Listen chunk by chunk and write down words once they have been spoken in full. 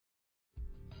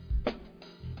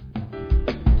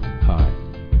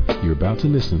about to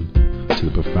listen to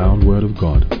the profound Word of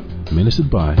God, ministered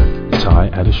by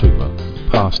Tai Adeshugba,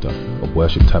 pastor of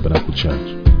Worship Tabernacle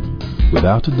Church.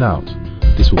 Without a doubt,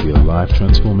 this will be a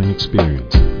life-transforming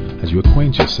experience as you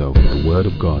acquaint yourself with the Word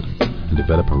of God and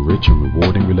develop a rich and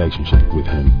rewarding relationship with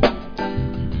Him.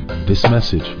 This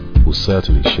message will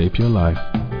certainly shape your life,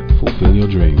 fulfill your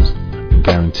dreams, and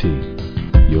guarantee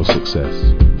your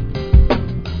success.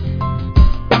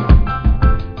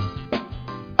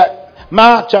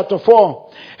 Mark chapter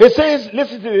 4. It says,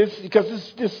 listen to this,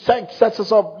 because this sets us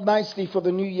up nicely for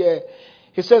the new year.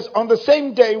 It says, on the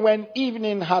same day when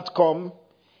evening had come,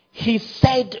 he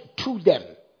said to them,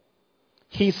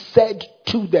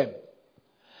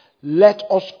 let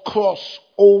us cross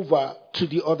over to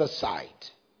the other side.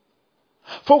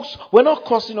 Folks, we're not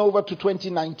crossing over to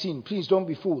 2019. Please don't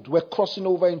be fooled. We're crossing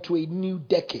over into a new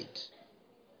decade.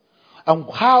 And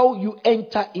how you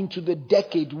enter into the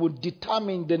decade will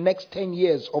determine the next 10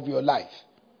 years of your life.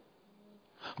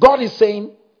 God is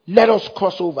saying, let us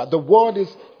cross over. The word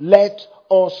is, let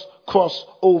us cross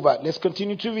over. Let's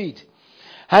continue to read.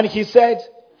 And he said,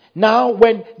 now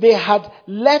when they had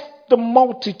left the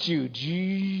multitude,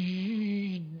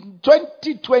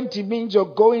 2020 means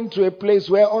you're going to a place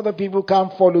where other people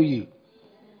can't follow you.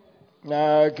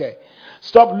 Okay.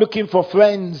 Stop looking for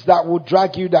friends that will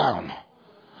drag you down.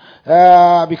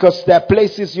 Because there are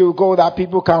places you go that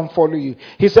people can't follow you.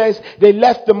 He says they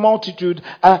left the multitude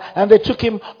and they took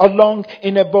him along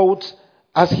in a boat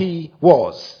as he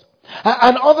was.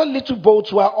 And other little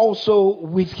boats were also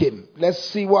with him. Let's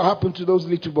see what happened to those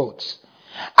little boats.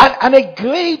 And a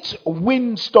great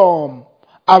windstorm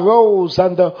arose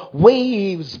and the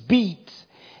waves beat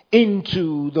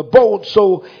into the boat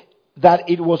so that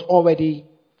it was already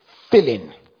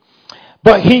filling.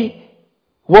 But he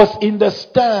was in the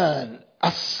stern,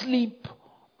 asleep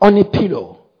on a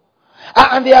pillow.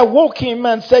 And they awoke him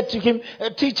and said to him,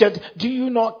 teacher, do you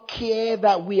not care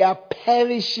that we are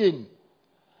perishing?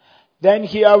 Then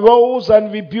he arose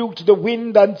and rebuked the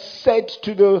wind and said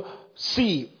to the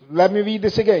sea. Let me read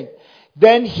this again.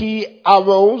 Then he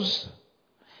arose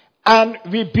and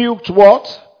rebuked what?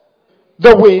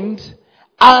 The wind.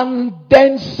 And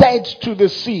then said to the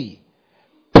sea,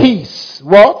 peace,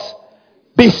 what?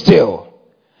 Be still.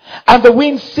 And the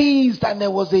wind ceased and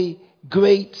there was a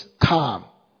great calm.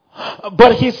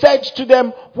 But he said to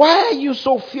them, why are you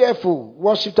so fearful?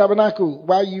 Worship Tabernacle,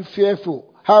 why are you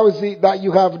fearful? How is it that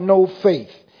you have no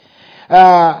faith?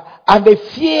 And they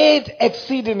feared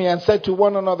exceedingly and said to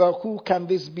one another, who can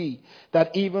this be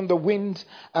that even the wind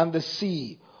and the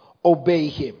sea obey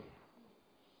him?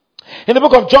 In the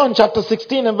book of John chapter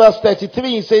 16 and verse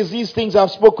 33, it says, these things I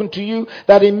have spoken to you,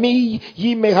 that in me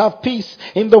ye may have peace.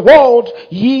 In the world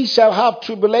ye shall have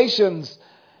tribulations.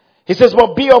 He says,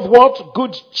 but be of what?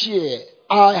 Good cheer.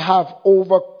 I have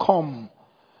overcome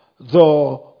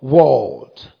the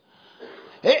world.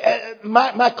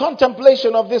 My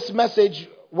contemplation of this message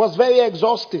was very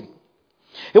exhausting.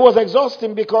 It was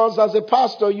exhausting because as a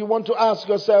pastor, you want to ask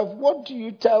yourself, what do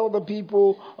you tell the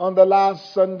people on the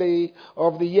last Sunday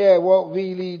of the year? What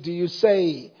really do you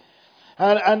say?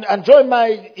 And during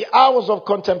my hours of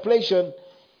contemplation,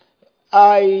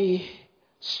 I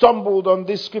stumbled on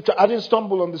this scripture. I didn't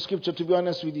stumble on the scripture, to be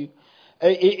honest with you.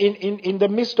 In the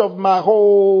midst of my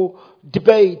whole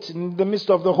debate, in the midst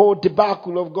of the whole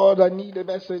debacle of God, I need a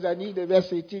message,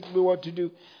 teach me what to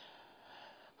do.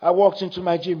 I walked into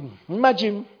my gym.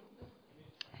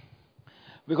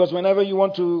 Because whenever you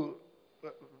want to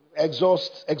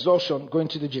exhaustion, go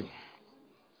into the gym.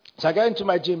 So I got into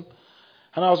my gym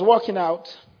and I was walking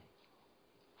out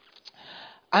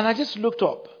and I just looked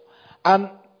up. And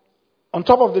on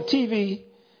top of the TV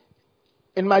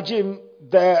in my gym,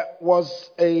 there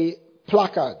was a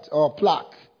placard or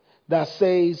plaque that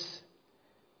says,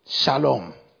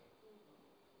 Shalom.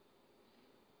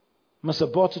 Must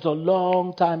have bought it a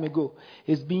long time ago.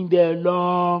 It's been there a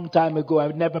long time ago.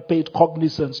 I've never paid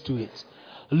cognizance to it.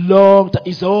 Long time.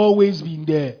 It's always been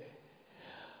there.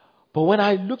 But when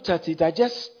I looked at it, I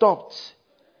just stopped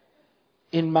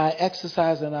in my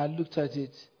exercise and I looked at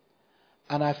it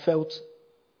and I felt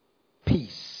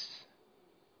peace.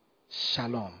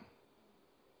 Shalom.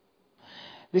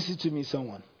 Listen to me,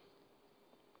 someone.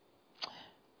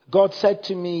 God said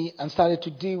to me and started to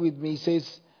deal with me. He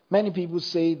says, many people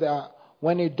say that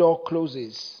when a door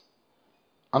closes,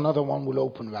 another one will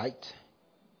open, right?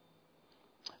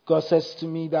 God says to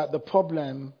me that the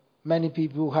problem many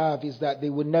people have is that they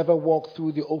will never walk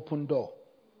through the open door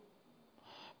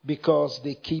because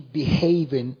they keep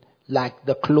behaving like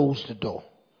the closed door.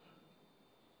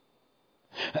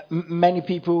 Many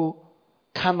people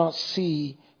cannot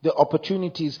see the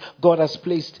opportunities God has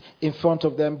placed in front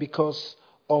of them because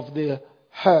of the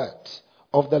hurt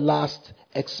of the last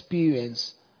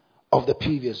experience of the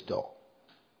previous door.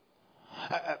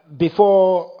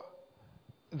 Before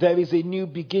there is a new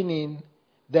beginning,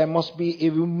 there must be a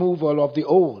removal of the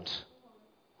old.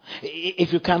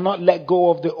 If you cannot let go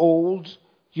of the old,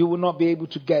 you will not be able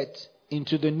to get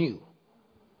into the new.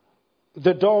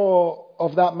 The door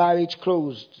of that marriage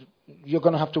closed, you're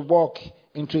going to have to walk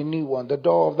into a new one. The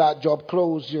door of that job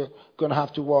closed, you're going to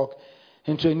have to walk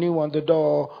into a new one. The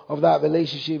door of that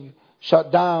relationship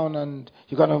shut down and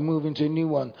you're going to move into a new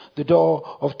one. The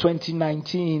door of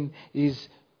 2019 is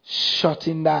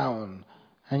shutting down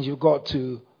and you've got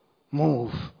to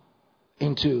move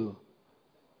into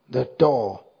the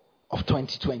door of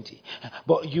 2020.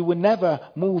 But you will never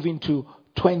move into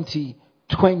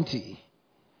 2020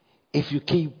 if you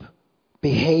keep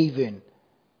behaving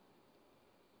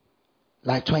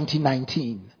like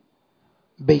 2019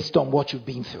 based on what you've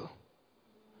been through.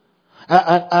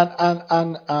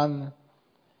 And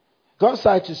God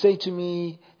started to say to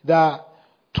me that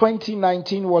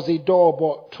 2019 was a door,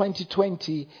 but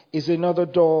 2020 is another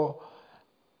door.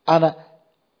 And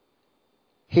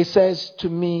He says to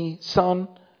me, son,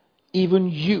 even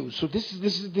you. So this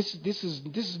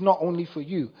is not only for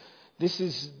you. This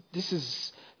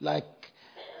is like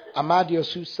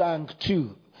Amadeus who sang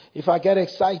too. If I get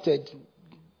excited,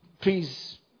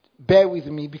 please bear with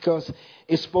me because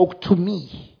it spoke to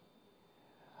me.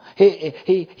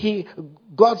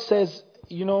 God says,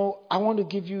 I want to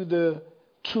give you the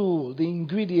tool, the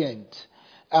ingredient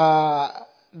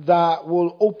that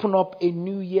will open up a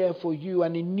new year for you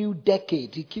and a new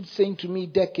decade. He keeps saying to me,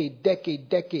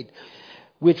 decade,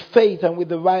 with faith and with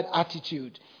the right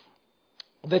attitude.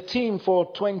 The theme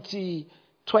for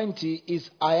 2020 is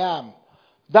I am.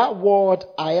 That word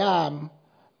I am,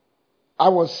 I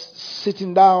was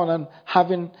sitting down and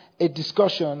having a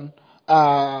discussion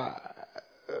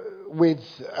with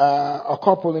a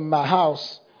couple in my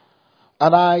house,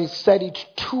 and I said it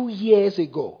 2 years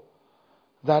ago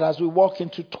that as we walk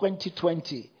into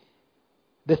 2020,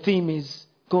 the theme is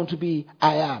going to be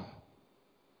I am.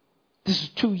 This is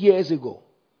 2 years ago.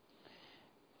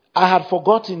 I had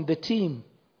forgotten the theme.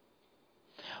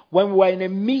 When we were in a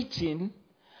meeting,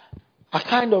 I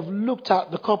kind of looked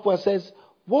at the couple and says,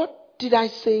 what did I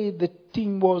say the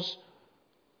theme was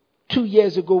 2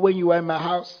 years ago when you were in my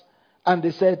house? And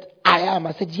they said, I am.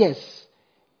 I said, yes,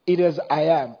 it is I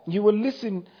am. You will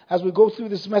listen as we go through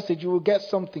this message, you will get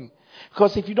something.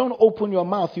 Because if you don't open your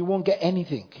mouth, you won't get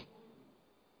anything.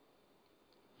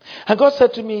 And God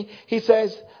said to me, He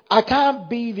says, I can't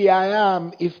be the I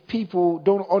am if people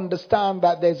don't understand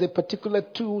that there's a particular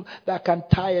tool that can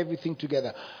tie everything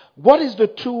together. What is the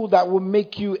tool that will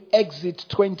make you exit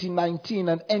 2019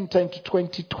 and enter into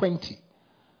 2020?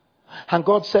 And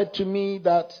God said to me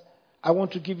that I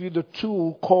want to give you the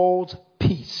tool called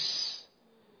peace.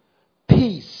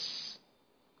 Peace.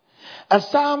 And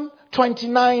Psalm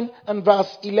 29 and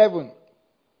verse 11.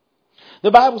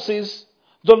 The Bible says,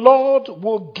 the Lord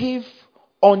will give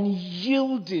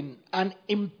unyielding and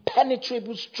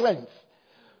impenetrable strength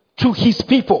to His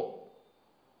people.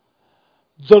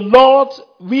 The Lord,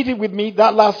 read it with me,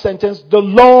 that last sentence. The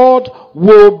Lord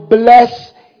will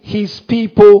bless His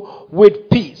people with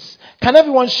peace. Can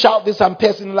everyone shout this and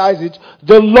personalize it?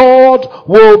 The Lord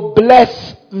will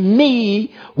bless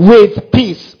me with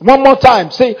peace. One more time.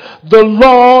 Say, the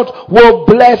Lord will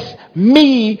bless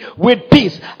me with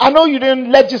peace. I know you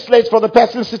didn't legislate for the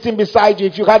person sitting beside you.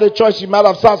 If you had a choice, you might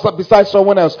have sat beside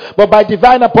someone else. But by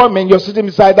divine appointment, you're sitting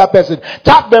beside that person.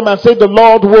 Tap them and say, the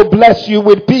Lord will bless you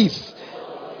with peace.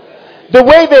 The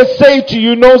way they say it to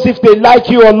you knows if they like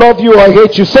you or love you or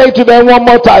hate you. Say it to them one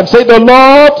more time. Say, the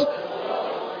Lord.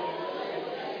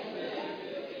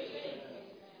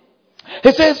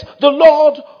 He says, the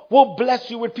Lord will bless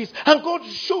you with peace. And God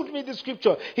showed me the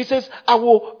scripture. He says, I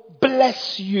will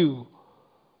bless you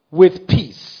with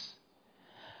peace.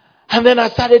 And then I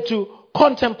started to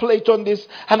contemplate on this,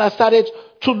 and I started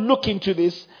to look into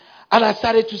this, and I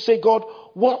started to say, God,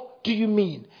 what do you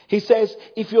mean? He says,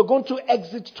 if you're going to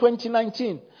exit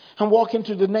 2019 and walk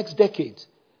into the next decade,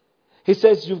 He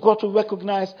says, you've got to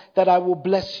recognize that I will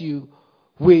bless you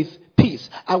with peace.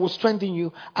 I will strengthen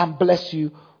you and bless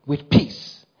you with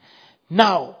peace.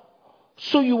 Now,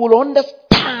 so you will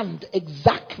understand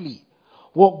exactly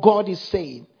what God is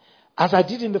saying. As I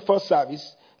did in the first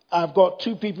service, I've got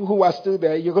 2 people who are still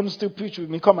there. You're going to still preach with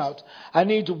me. Come out. I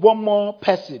need one more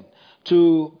person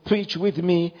to preach with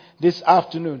me this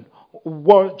afternoon.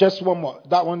 Just one more.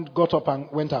 That one got up and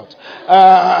went out.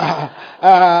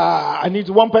 I need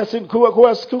one person. Who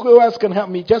else can help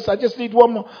me? I just need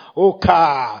one more. Oh,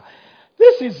 car.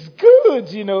 This is good,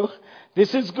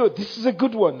 This is good. This is a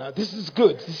good one. Now. This is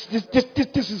good.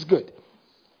 This is good.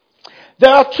 There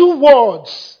are two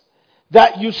words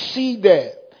that you see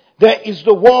there. There is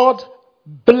the word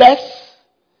bless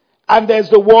and there's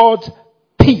the word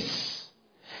peace.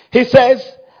 He says,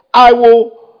 I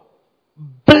will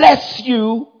bless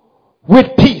you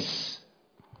with peace.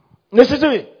 Listen to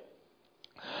me.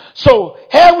 So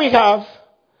here we have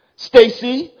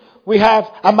Stacy, we have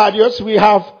Amadeus, we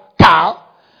have Carl,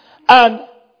 and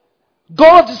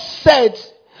God said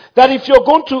that if you're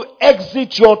going to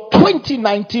exit your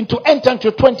 2019 to enter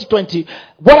into 2020,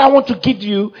 what I want to give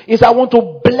you is I want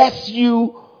to bless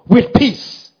you with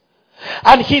peace.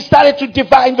 And he started to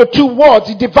divide the two words.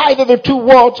 He divided the two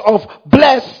words of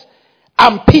bless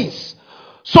and peace.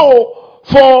 So,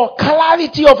 for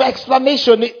clarity of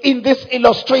explanation in this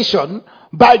illustration,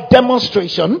 by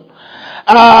demonstration,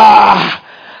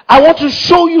 I want to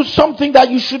show you something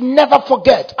that you should never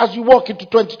forget as you walk into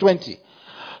 2020.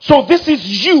 So this is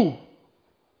you.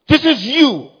 This is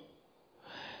you.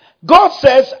 God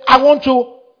says, I want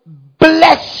to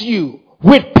bless you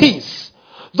with peace.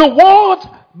 The word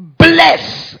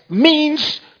bless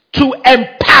means to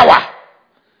empower.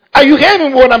 Are you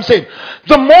hearing what I'm saying?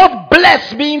 The word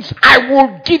bless means I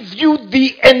will give you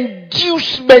the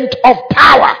inducement of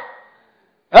power.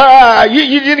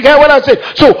 You didn't hear what I said.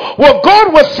 So what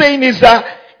God was saying is that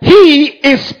He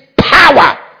is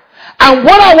power. And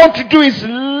what I want to do is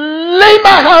lay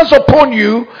my hands upon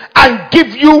you and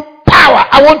give you power.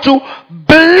 I want to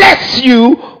bless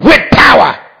you with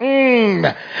power.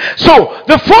 So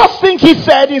the first thing he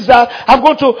said is that I'm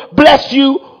going to bless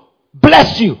you.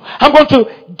 I'm going to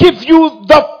give you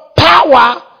the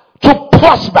power to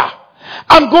prosper.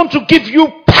 I'm going to give you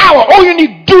power. All you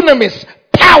need, dunamis,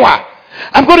 power.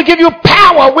 I'm going to give you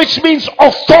power, which means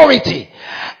authority.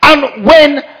 And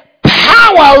when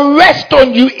power rests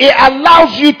on you, it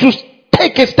allows you to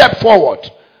take a step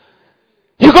forward.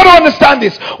 You got to understand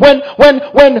this. When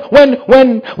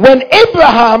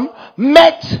Abraham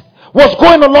was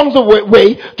going along the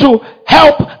way to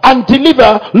help and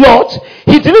deliver Lot,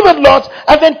 he delivered Lot,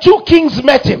 and then two kings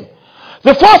met him.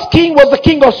 The first king was the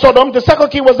king of Sodom. The second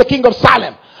king was the king of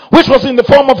Salem, which was in the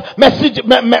form of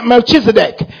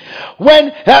Melchizedek.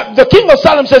 When the king of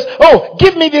Salem says, oh,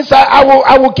 give me this,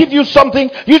 I will give you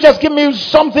something. You just give me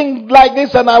something like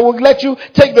this and I will let you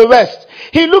take the rest.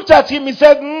 He looked at him, he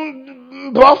said,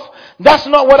 bruv, that's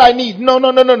not what I need. No.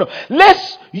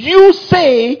 Lest you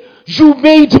say you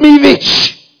made me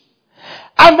rich.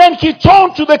 And then he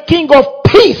turned to the king of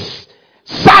peace.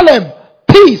 Salem,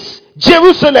 peace.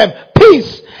 Jerusalem,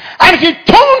 peace. And he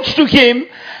turned to him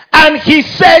and he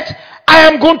said, I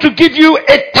am going to give you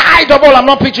a tithe of all. I'm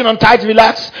not preaching on tithe,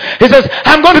 relax. He says,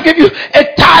 I'm going to give you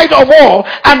a tithe of all.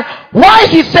 And why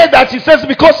he said that? He says,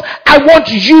 because I want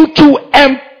you to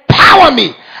empower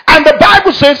me. And the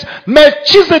Bible says,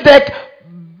 Melchizedek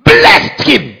blessed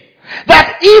him.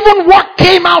 That even what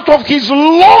came out of his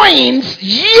loins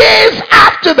years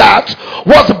after that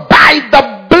was by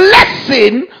the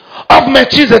blessing of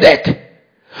Melchizedek.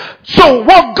 So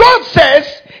what God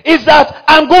says is that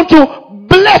I'm going to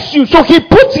bless you. So he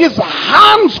puts his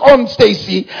hands on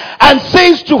Stacy and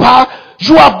says to her,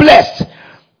 you are blessed.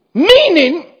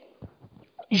 Meaning,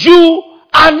 you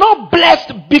are not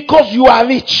blessed because you are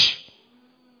rich.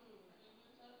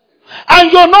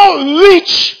 And you're not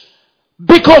rich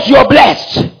because you're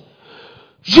blessed.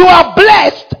 You are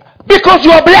blessed because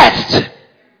you are blessed.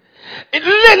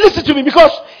 Listen to me,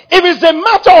 because if it's a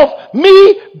matter of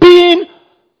me being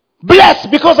blessed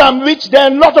because I'm rich, there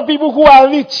are a lot of people who are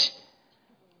rich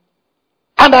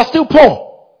and are still poor.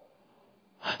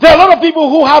 There are a lot of people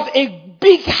who have a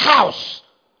big house,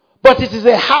 but it is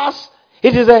a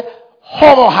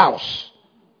horror house.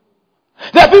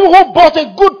 There are people who bought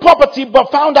a good property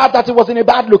but found out that it was in a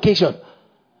bad location.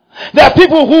 There are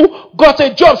people who got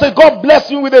a job, said God bless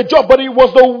you with a job, but it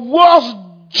was the worst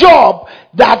job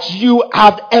that you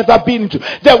have ever been into.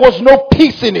 There was no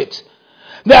peace in it.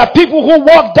 There are people who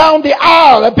walked down the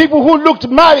aisle and people who looked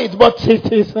married, but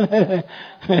it is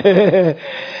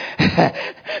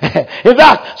in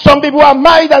fact, some people are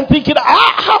married and thinking,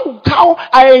 how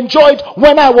I enjoyed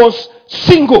when I was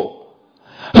single.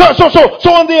 So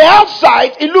on the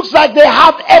outside, it looks like they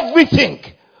have everything.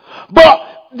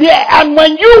 And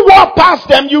when you walk past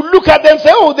them, you look at them and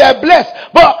say, oh, they're blessed.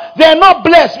 But they're not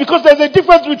blessed, because there's a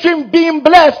difference between being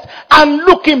blessed and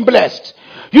looking blessed.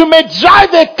 You may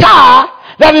drive a car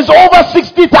that is over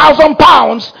 60,000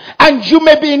 pounds and you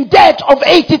may be in debt of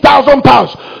 80,000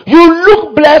 pounds. You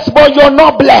look blessed, but you're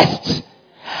not blessed.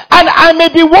 And I may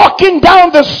be walking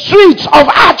down the streets of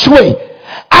Archway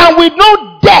and with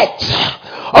no debt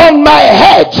on my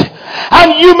head,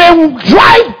 and you may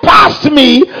drive past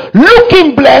me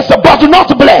looking blessed but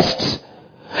not blessed.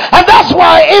 And that's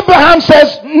why Abraham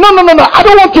says, no, I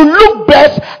don't want to look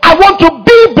blessed, I want to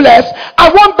be blessed. I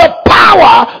want the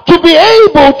power to be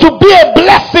able to be a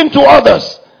blessing to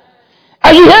others.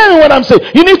 Are you hearing what I'm saying?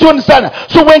 You need to understand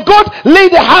that. So when God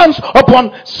laid the hands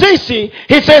upon Stacy,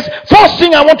 he says, first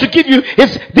thing I want to give you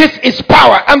is this is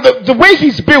power. And the way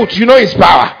he's built, you know his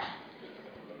power.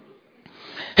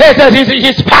 He says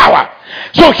his power.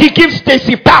 So he gives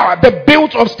Stacy power. The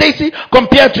build of Stacy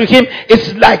compared to him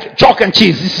is like chalk and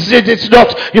cheese. It's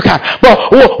not, you can't.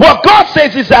 But what God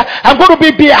says is that I'm going to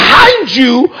be behind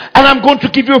you and I'm going to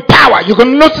give you power. You're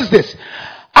going to notice this.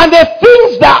 And there are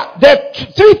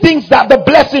three things that the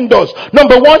blessing does.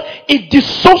 Number one, it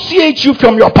dissociates you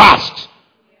from your past.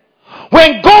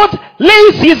 When God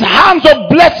lays his hands of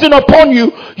blessing upon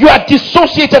you, you are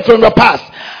dissociated from your past.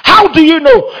 How do you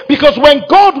know? Because when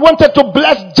God wanted to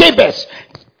bless Jabez,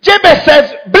 Jabez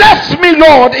says, bless me,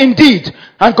 Lord, indeed.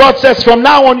 And God says, from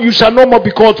now on you shall no more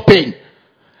be called pain.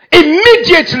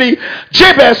 Immediately,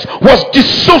 Jabez was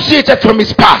dissociated from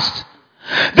his past.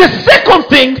 The second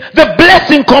thing the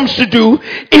blessing comes to do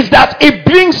is that it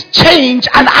brings change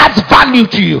and adds value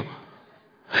to you.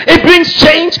 It brings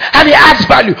change and it adds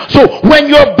value. So when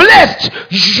you're blessed,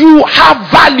 you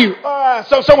have value.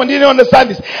 So someone didn't understand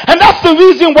this. And that's the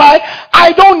reason why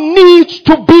I don't need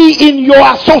to be in your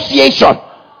association.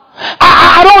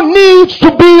 I don't need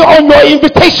to be on your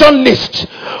invitation list.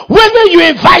 Whether you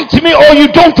invite me or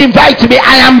you don't invite me,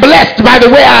 I am blessed by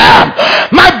the way I am.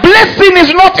 My blessing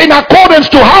is not in accordance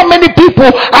to how many people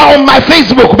are on my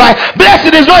Facebook. My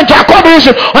blessing is not in accordance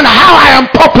on how I am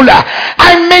popular.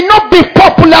 I may not be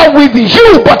popular with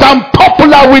you, but I'm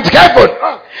popular with heaven.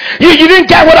 You didn't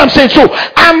get what I'm saying. So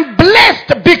I'm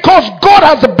blessed because God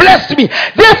has blessed me.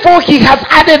 Therefore, he has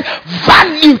added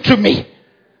value to me.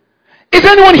 Is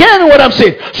anyone hearing what I'm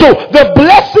saying? So the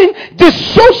blessing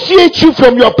dissociates you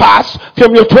from your past,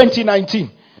 from your 2019.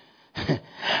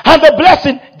 And the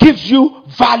blessing gives you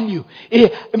value.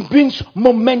 It brings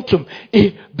momentum.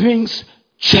 It brings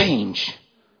change.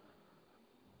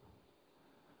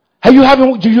 Do you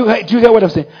hear what I'm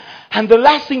saying? And the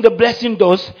last thing the blessing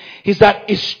does is that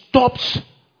it stops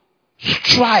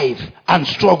strife and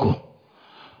struggle.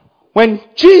 When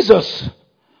Jesus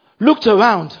looked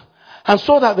around and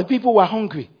saw that the people were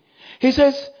hungry, he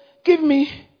says, give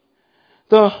me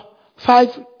the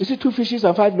 2 fishes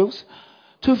and 5 loaves?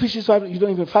 2 fishes, 5 loaves, you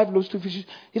don't even 5 loaves, 2 fishes.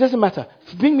 It doesn't matter.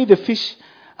 Bring me the fish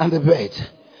and the bread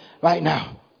right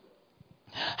now.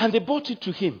 And they brought it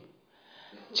to him.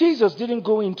 Jesus didn't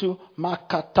go into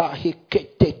Makata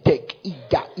Heketetek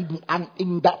and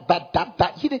in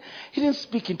that. He didn't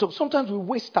speak in talk. Sometimes we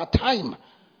waste our time.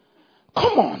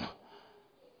 Come on.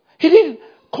 He didn't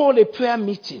call a prayer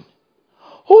meeting.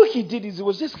 All he did is he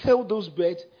was just held those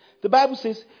bread. The Bible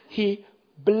says he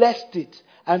blessed it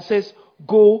and says,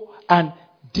 go and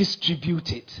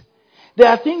distribute it. There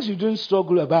are things you don't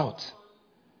struggle about.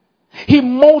 He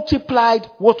multiplied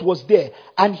what was there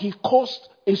and he caused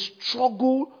a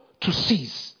struggle to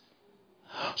cease.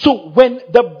 So when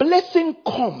the blessing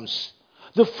comes,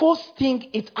 the first thing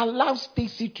it allows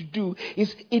Stacy to do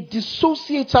is it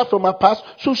dissociates her from her past,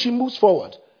 so she moves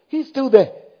forward. He's still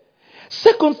there.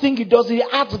 Second thing it does, it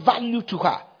adds value to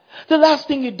her. The last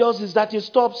thing it does is that it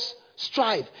stops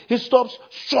strife. It stops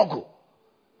struggle.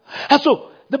 And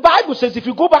so the Bible says, if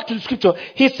you go back to the scripture,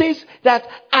 he says that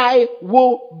I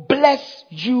will bless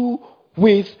you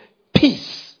with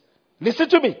peace. Listen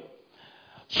to me.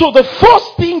 So the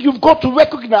first thing you've got to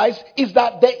recognize is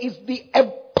that there is the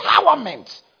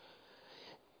empowerment.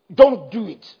 Don't do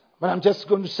it. But I'm just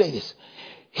going to say this.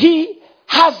 He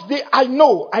has I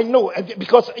know,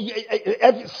 because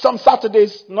some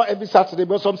Saturdays, not every Saturday,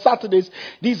 but some Saturdays,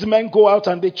 these men go out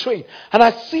and they train. And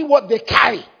I see what they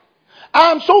carry.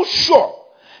 I'm so sure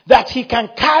that he can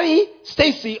carry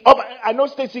Stacy up. I know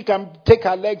Stacy can take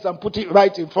her legs and put it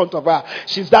right in front of her.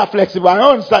 She's that flexible. I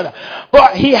understand that.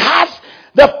 But he has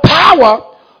the power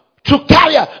to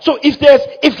carry her. So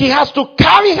if he has to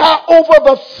carry her over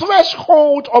the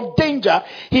threshold of danger,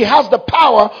 he has the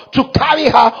power to carry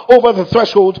her over the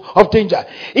threshold of danger.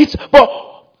 But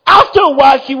after a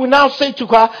while, he will now say to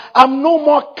her, I'm no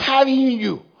more carrying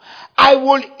you. I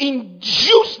will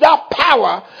induce that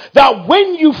power that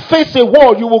when you face a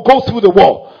wall, you will go through the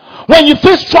wall. When you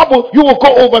face trouble, you will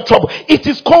go over trouble. It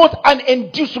is called an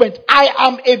inducement. I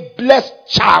am a blessed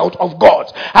child of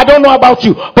God. I don't know about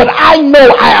you, but I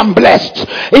know I am blessed.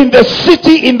 In the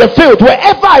city, in the field,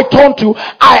 wherever I turn to,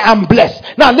 I am blessed.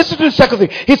 Now listen to the second thing.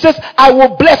 He says, I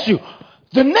will bless you.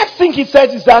 The next thing he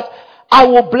says is that I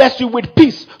will bless you with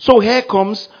peace. So here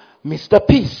comes Mr.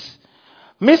 Peace.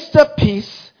 Mr.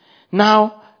 Peace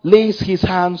now lays his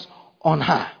hands on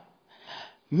her.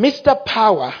 Mr.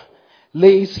 Power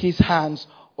lays his hands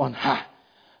on her.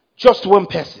 Just one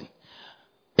person.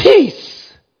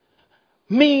 Peace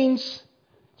means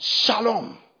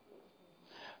shalom.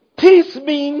 Peace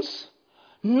means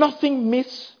nothing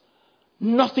missed,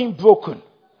 nothing broken.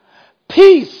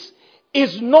 Peace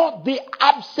is not the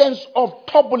absence of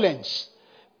turbulence.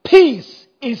 Peace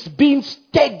is being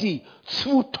steady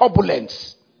through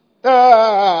turbulence. You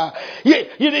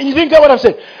didn't get what I'm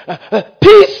saying?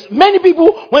 Peace, many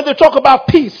people, when they talk about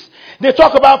peace, they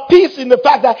talk about peace in the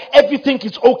fact that everything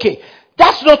is okay.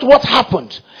 That's not what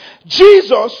happened.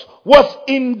 Jesus was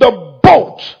in the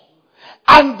boat,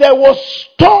 and there was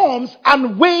storms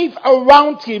and waves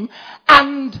around him,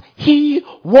 and he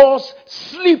was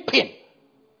sleeping.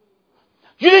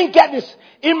 You didn't get this.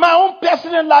 In my own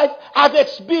personal life, I've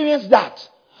experienced that.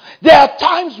 There are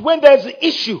times when there's an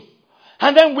issue,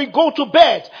 and then we go to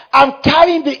bed. I'm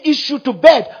carrying the issue to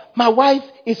bed. My wife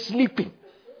is sleeping.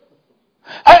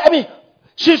 I mean,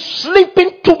 she's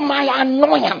sleeping to my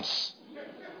annoyance.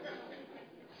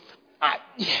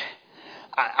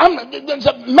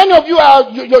 Many of you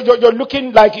you're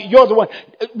looking like you're the one.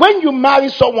 When you marry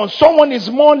someone is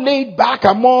more laid back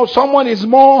and someone is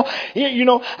more,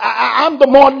 I'm the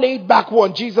more laid back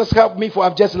one. Jesus help me, for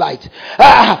I've just lied.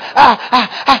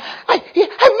 I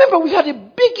remember we had a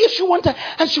big issue one time,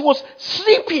 and she was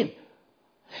sleeping.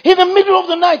 In the middle of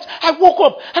the night, I woke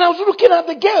up and I was looking at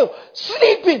the girl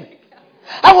sleeping.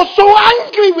 I was so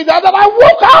angry with her that I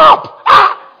woke up.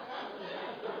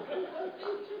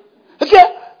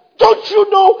 Okay, don't you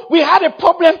know we had a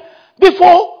problem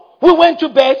before we went to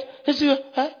bed? He said,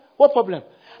 what problem?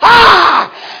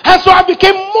 And so I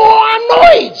became more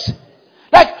annoyed.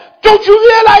 Like, don't you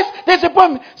realize there's a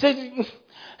problem? Say,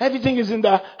 everything is in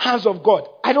the hands of God.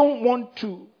 I don't want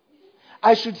to.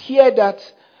 I should hear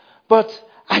that, but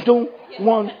I don't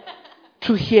want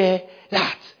to hear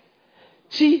that.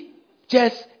 She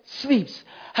just sleeps.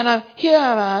 And I'm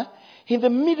here in the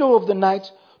middle of the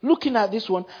night, looking at this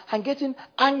one and getting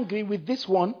angry with this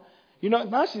one.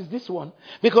 Now she's this one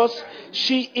because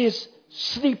she is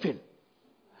sleeping.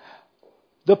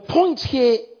 The point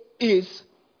here is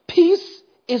peace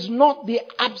is not the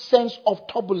absence of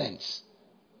turbulence.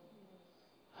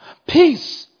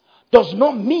 Peace does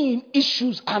not mean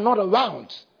issues are not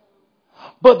around.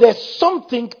 But there's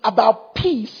something about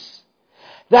peace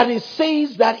that it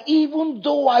says that even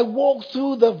though I walk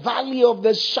through the valley of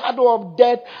the shadow of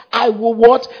death, I will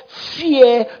what?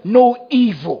 Fear no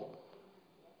evil.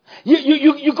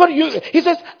 He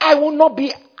says, I will not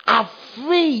be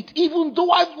afraid. Even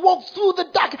though I walk through the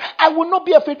dark, I will not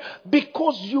be afraid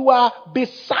because you are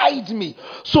beside me.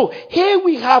 So here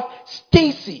we have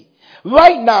Stacy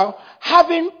right now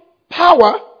having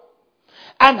power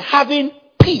and having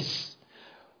peace.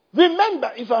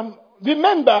 Remember,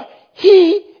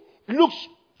 he looks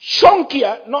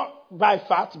chunkier, not by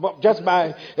fat, but just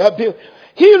by build.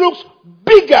 He looks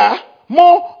bigger,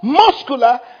 more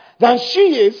muscular than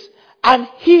she is, and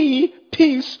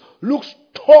peace, looks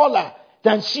taller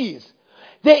than she is.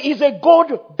 There is a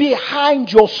God behind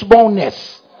your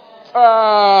smallness.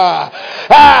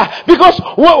 Because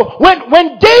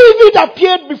when David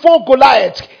appeared before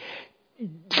Goliath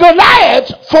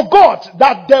forgot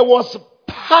that there was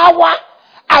power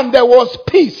and there was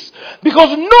peace.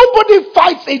 Because nobody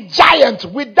fights a giant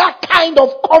with that kind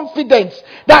of confidence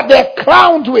that they're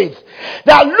crowned with.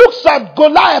 That looks at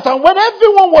Goliath, and when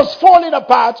everyone was falling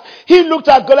apart, he looked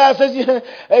at Goliath and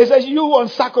says, you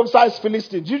uncircumcised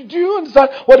Philistine. Do you understand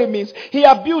what it means? He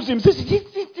abused him. He says,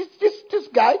 this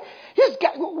guy.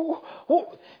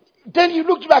 Then he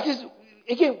looked back. He says,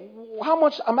 again, how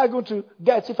much am I going to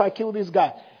get if I kill this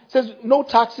guy? He says, no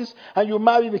taxes, and you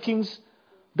marry the king's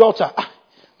daughter.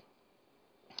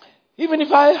 Even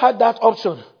if I had that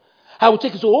option, I would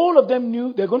take it. So all of them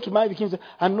knew they're going to marry the king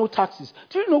and no taxes.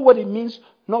 Do you know what it means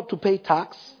not to pay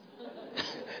tax?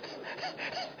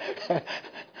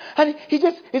 And he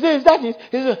says, is that it?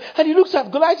 And he looks at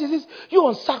Goliath, he says, you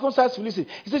uncircumcised Philistine.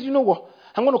 He says, you know what?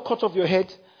 I'm going to cut off your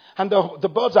head, and the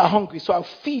birds are hungry, so I'll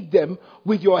feed them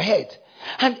with your head.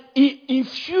 And he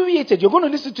infuriated. You're going to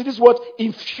listen to this word,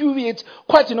 infuriate,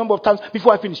 quite a number of times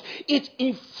before I finish. It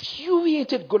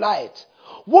infuriated Goliath.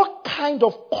 What kind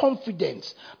of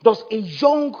confidence does a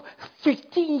young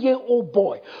 15-year-old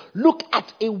boy look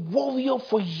at a warrior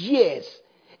for years,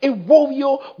 a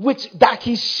warrior that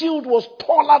his shield was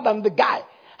taller than the guy,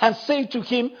 and say to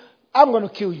him, I'm going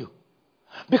to kill you?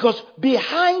 Because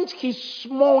behind his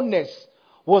smallness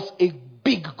was a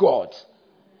big God.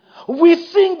 We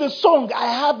sing the song, I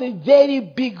have a very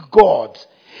big God.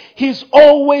 He's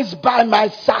always by my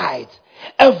side.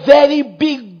 A very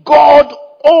big God,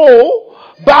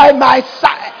 by my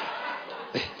side.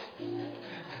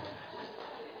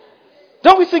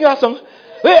 Don't we sing that song?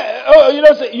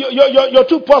 You're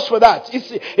too posh for that.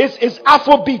 It's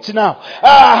Afrobeat now.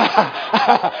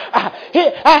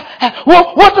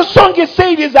 What the song is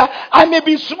saying is that I may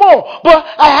be small, but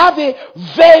I have a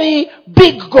very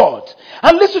big God.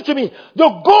 And listen to me. The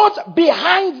God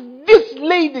behind this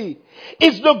lady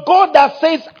is the God that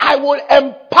says, I will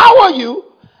empower you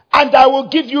and I will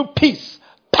give you peace.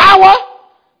 Power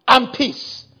and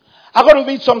peace. I'm going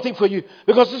to read something for you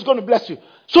because this is going to bless you.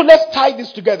 So let's tie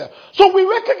this together. So we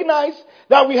recognize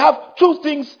that we have two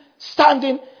things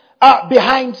standing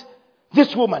behind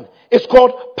this woman. It's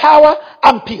called power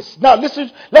and peace. Now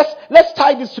listen, let's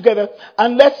tie this together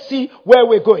and let's see where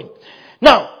we're going.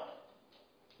 Now,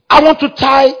 I want to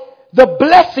tie the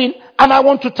blessing and I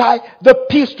want to tie the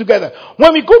peace together.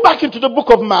 When we go back into the book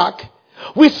of Mark,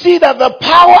 we see that the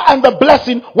power and the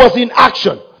blessing was in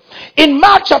action. In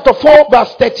Mark chapter 4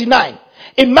 verse 39,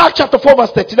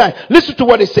 listen to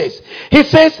what it says. He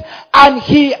says, and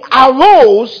he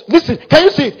arose. Listen, can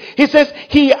you see it? He says,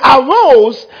 he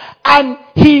arose and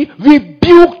he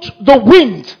rebuked the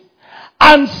wind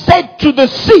and said to the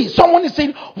sea. Someone is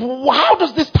saying, how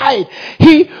does this tie it?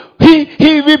 He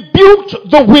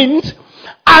rebuked the wind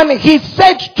and he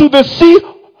said to the sea,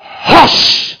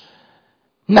 hush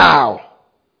now.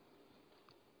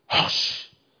 Hush.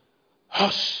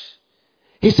 Hush.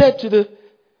 He said to the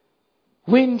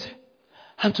wind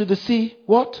and to the sea,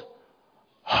 what?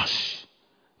 Hush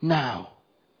now.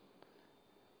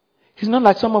 It's not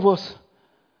like some of us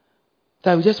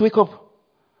that we just wake up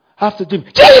after doing,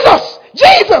 Jesus!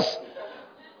 Jesus!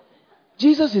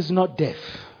 Jesus is not deaf.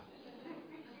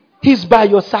 He's by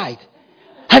your side.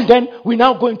 And then we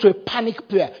now go into a panic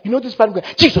prayer. You know this panic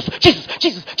prayer? Jesus, Jesus,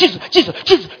 Jesus, Jesus, Jesus,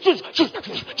 Jesus, Jesus, Jesus,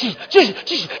 Jesus, Jesus,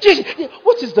 Jesus, Jesus.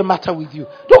 What is the matter with you?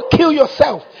 Don't kill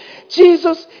yourself.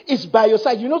 Jesus is by your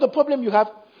side. You know the problem you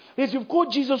have is you've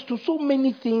called Jesus to so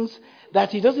many things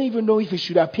that he doesn't even know if he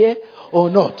should appear or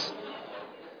not.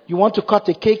 You want to cut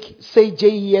a cake, say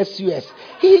Jesus.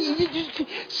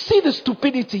 See the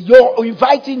stupidity. You're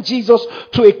inviting Jesus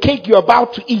to a cake you're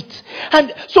about to eat.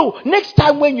 And so next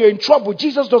time when you're in trouble,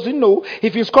 Jesus doesn't know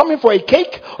if he's coming for a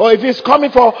cake or if he's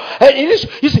coming for... You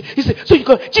see, so you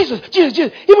go, Jesus, Jesus,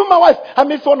 Jesus. Even my wife, I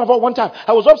made fun of her one time.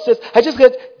 I was upstairs. I just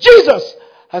said, Jesus.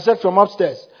 I said from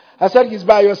upstairs. I said, he's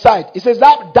by your side. He says,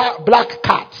 that black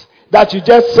cat that you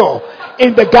just saw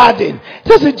in the garden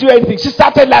doesn't do anything. She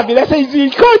started laughing. I said,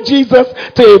 you called Jesus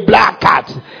to a black cat.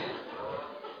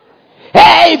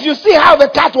 Hey, if you see how the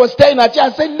cat was staring at you,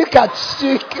 I said, look at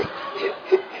you.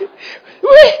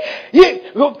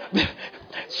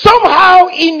 Somehow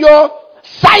in your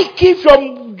psyche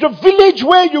from the village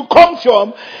where you come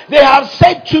from, they have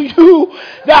said to you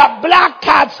that black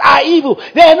cats are evil.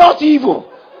 They are not evil.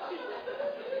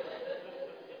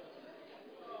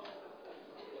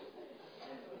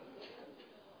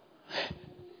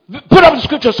 Put up the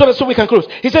scripture so we can close.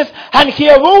 He says, and he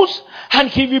arose and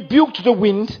he rebuked the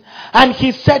wind and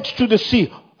he said to the sea,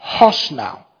 hush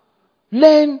now.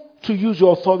 Learn to use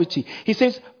your authority. He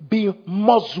says, be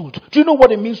muzzled. Do you know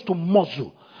what it means to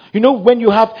muzzle? You know when you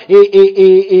have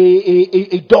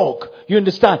a dog, you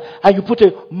understand, and you put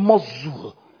a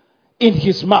muzzle in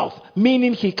his mouth,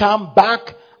 meaning he can't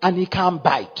bark and he can't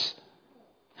bite.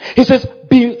 He says,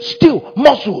 be still,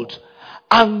 muzzled.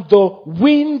 And the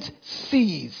wind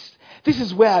ceased. This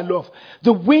is where I love.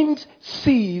 The wind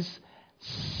ceased,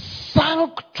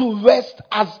 sank to rest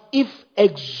as if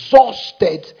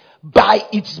exhausted by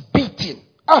its beating.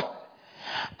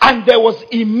 And there was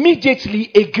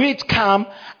immediately a great calm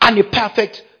and a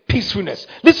perfect peacefulness.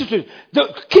 Listen to it.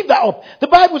 Keep that up. The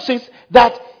Bible says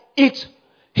that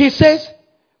he says,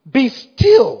 be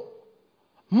still,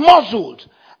 muzzled,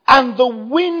 and the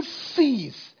wind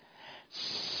ceased.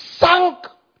 Sank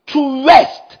to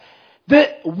rest.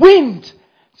 The wind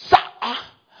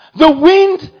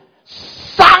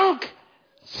sank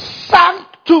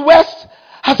to rest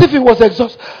as if it was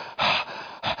exhausted.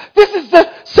 This is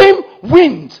the same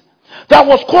wind that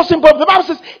was causing problems. The Bible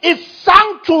says it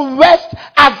sank to rest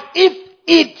as if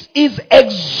it is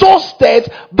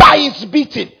exhausted by its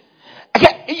beating.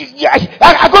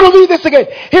 I'm going to read this again.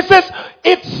 He says,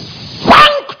 it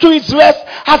sank to its rest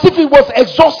as if it was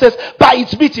exhausted by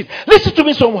its beating. Listen to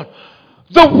me, someone.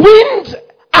 The wind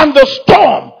and the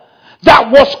storm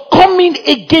that was coming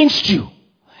against you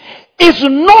is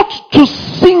not to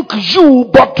sink you,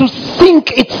 but to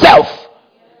sink itself.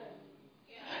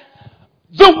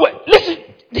 Listen,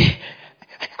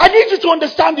 I need you to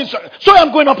understand this. Sorry,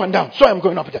 I'm going up and down.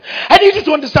 I need you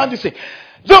to understand this thing.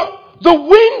 The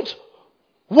wind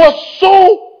was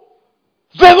so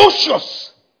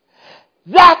ferocious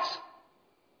that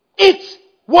it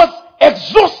was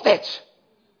exhausted.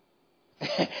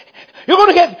 You're going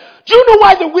to get. Do you know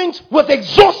why the wind was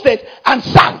exhausted and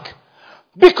sank?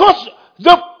 Because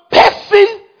the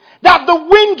person that the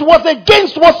wind was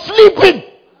against was sleeping.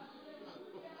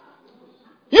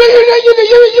 You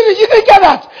didn't get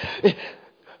that.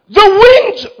 The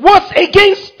wind was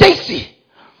against Stacy.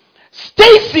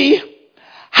 Stacy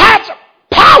had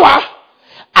power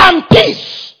and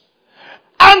peace.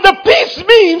 And the peace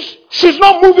means she's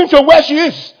not moving from where she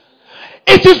is.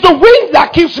 It is the wind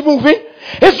that keeps moving.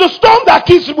 It's the storm that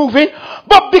keeps moving.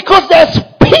 But because there's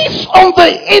peace on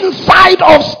the inside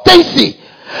of Stacy,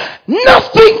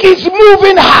 nothing is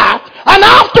moving her. And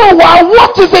after a while,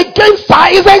 what is against her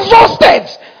is exhausted.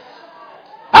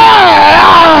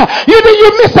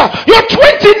 You miss her. Your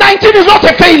 2019 is not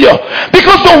a failure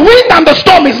because the wind and the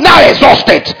storm is now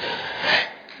exhausted.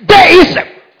 There is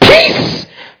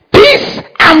peace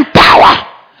and power.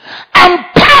 And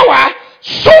power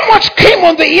so much came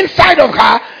on the inside of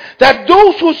her that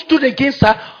those who stood against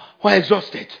her were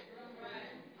exhausted.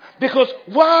 Because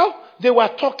while they were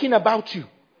talking about you,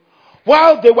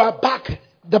 while they were back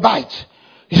the bite,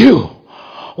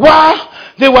 while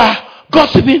they were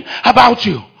gossiping about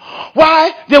you,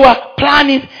 while they were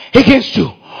planning against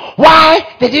you,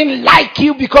 why they didn't like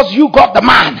you because you got the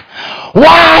man,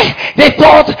 why they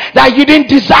thought that you didn't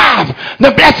deserve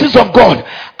the blessings of God.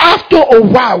 After a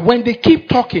while, when they keep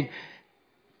talking,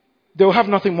 they will have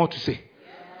nothing more to say.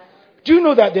 Do you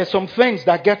know that there's some friends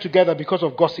that get together because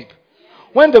of gossip?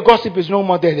 When the gossip is no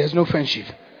more there, there's no friendship.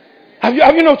 Have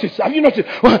you noticed? When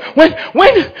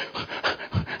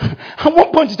at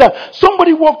one point in time,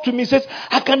 somebody walked to me and says,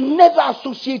 I can never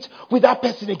associate with that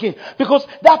person again because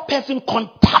that person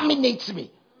contaminates me.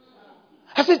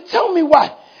 I said, tell me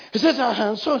why. He says,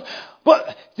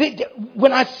 but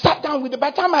when I sat down with them, by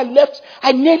the time I left,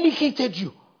 I nearly hated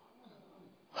you.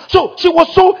 So she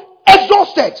was so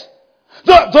exhausted.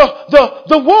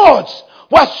 The words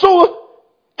were so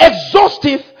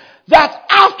exhaustive that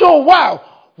after a while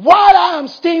I am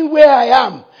staying where I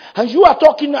am, and you are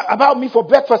talking about me for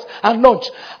breakfast and lunch,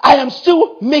 I am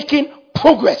still making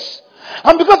progress.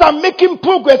 And because I'm making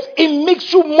progress, it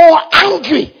makes you more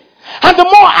angry. And the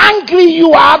more angry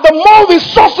you are, the more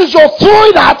resources you're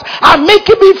throwing at are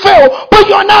making me fail. But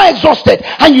you're now exhausted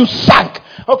and you sank.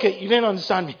 Okay, you didn't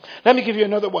understand me. Let me give you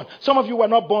another one. Some of you were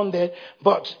not born there,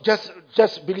 but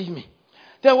just believe me.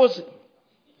 There was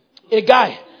a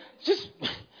guy. Just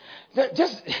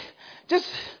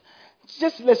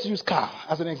let's use Carl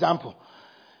as an example.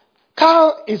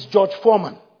 Carl is George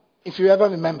Foreman, if you ever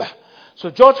remember.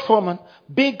 So George Foreman,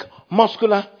 big,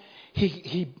 muscular.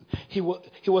 He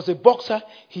was a boxer.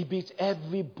 He beat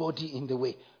everybody in the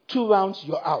way. 2 rounds,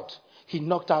 you're out. He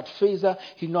knocked out Fraser.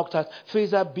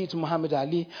 Fraser beat Muhammad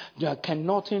Ali, Ken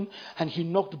Norton, and he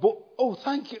knocked both. Oh,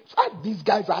 thank you. These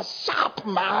guys are sharp,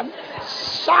 man.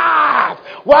 Sharp.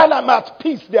 While I'm at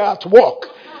peace, they're at work.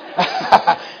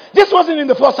 This wasn't in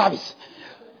the first service.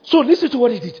 So listen to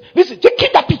what he did. Listen,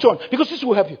 keep that picture on because this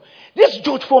will help you. This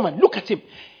George Foreman, look at him.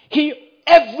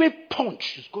 Every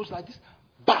punch just goes like this.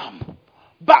 Bam.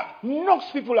 Bam.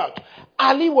 Knocks people out.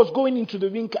 Ali was going into the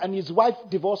ring and his wife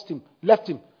divorced him, left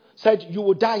him. Said, you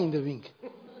will die in the ring.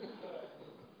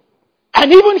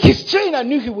 And even his trainer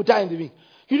knew he would die in the ring.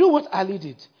 You know what Ali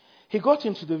did? He got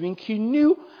into the ring. He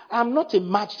knew, I'm not a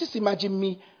match. Just imagine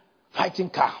me fighting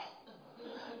Carl.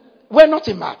 We're not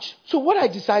a match. So what I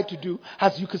decided to do,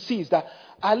 as you can see, is that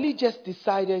Ali just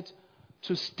decided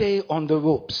to stay on the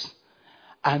ropes.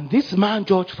 And this man,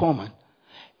 George Foreman,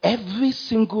 every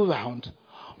single round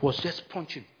was just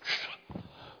punching.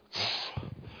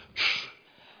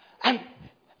 And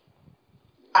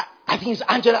I think it's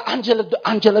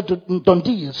Angela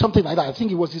Dundee or something like that. I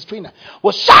think it was his trainer.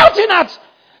 Was shouting at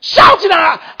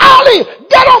Ali,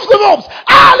 get off the ropes!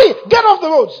 Ali, get off the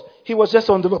ropes! He was just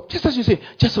on the rope, just as you say,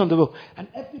 just on the rope. And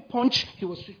every punch he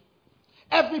was protecting.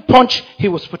 Every punch he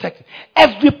was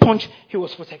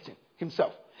protecting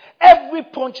himself. Every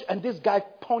punch, and this guy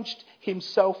punched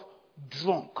himself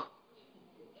drunk.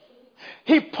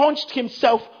 He punched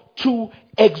himself to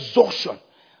exhaustion.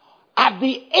 At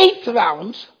the 8th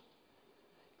round,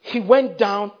 he went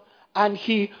down and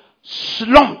he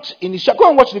slumped in his chair. Go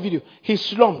and watch the video. He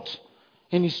slumped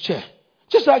in his chair.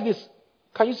 Just like this.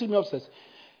 Can you see me upstairs?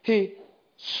 He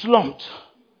slumped.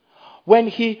 When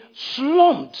he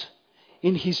slumped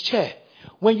in his chair,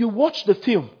 when you watch the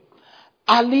film,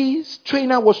 Ali's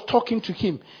trainer was talking to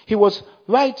him. He was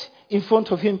right in front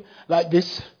of him like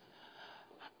this.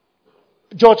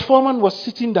 George Foreman was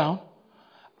sitting down.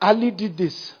 Ali did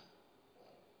this.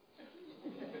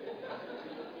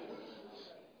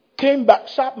 Came back,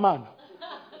 sharp man.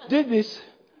 Did this.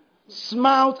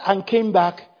 Smiled and came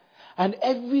back. And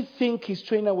everything his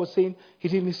trainer was saying, he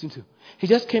didn't listen to. He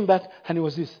just came back and it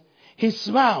was this. He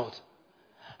smiled.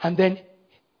 And then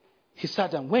he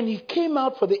sat down. When he came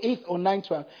out for the 8th or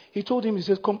 9th round, he told him, he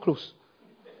says, come close.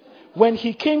 When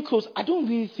he came close, I don't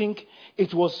really think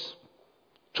it was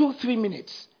 2-3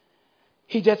 minutes.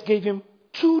 He just gave him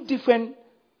 2 different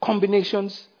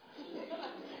combinations.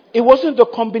 It wasn't the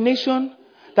combination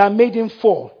that made him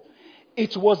fall.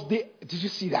 It was the... Did you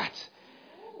see that?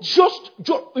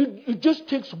 It just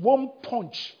takes one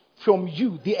punch from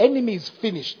you. The enemy is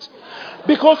finished.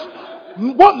 Because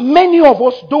what many of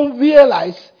us don't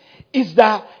realize is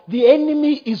that the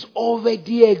enemy is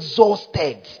already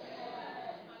exhausted.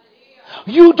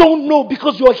 You don't know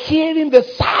because you're hearing the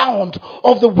sound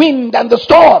of the wind and the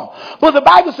storm. But the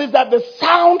Bible says that the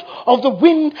sound of the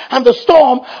wind and the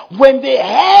storm, when they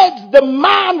heard the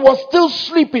man was still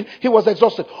sleeping, he was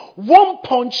exhausted. One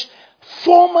punch,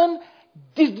 Foreman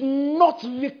did not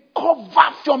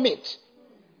recover from it.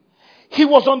 He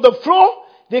was on the floor,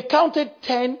 they counted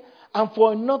 10, and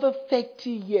for another 30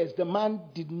 years, the man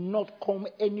did not come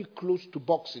any close to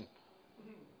boxing.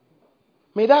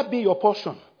 May that be your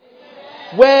portion.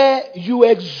 Where you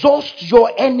exhaust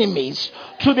your enemies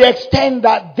to the extent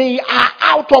that they are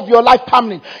out of your life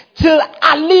permanently. Till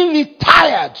Ali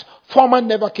retired, Foreman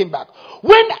never came back.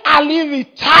 When Ali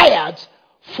retired,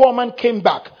 Foreman came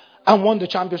back and won the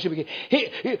championship again.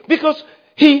 Because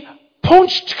he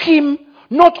punched him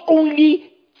not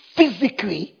only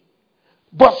physically,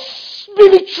 but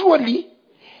spiritually,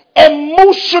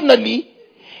 emotionally.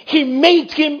 He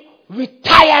made him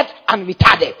retired and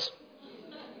retarded.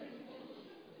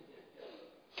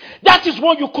 That is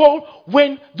what you call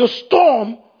when the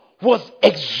storm was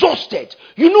exhausted.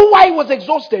 You know why it was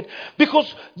exhausted?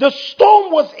 Because the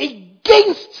storm was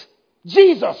against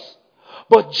Jesus.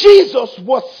 But Jesus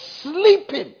was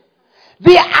sleeping.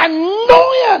 The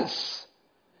annoyance.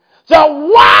 That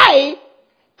why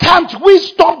can't we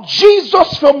stop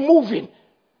Jesus from moving?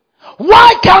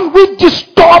 Why can't we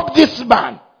disturb this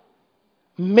man?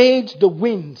 Made the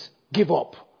wind give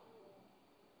up.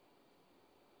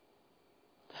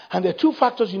 And there are 2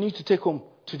 factors you need to take home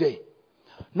today.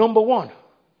 Number 1,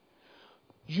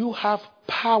 you have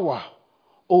power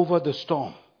over the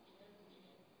storm.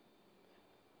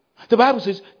 The Bible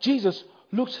says Jesus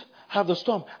looked at the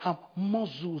storm and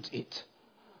muzzled it.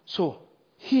 So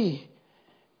he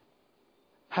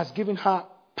has given her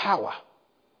power.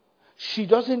 She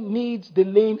doesn't need the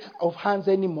laying of hands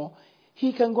anymore.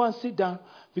 He can go and sit down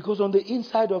because on the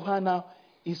inside of her now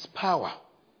is power.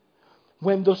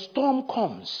 When the storm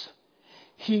comes,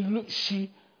 she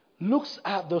looks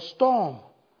at the storm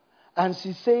and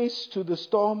she says to the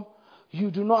storm, you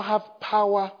do not have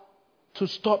power to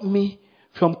stop me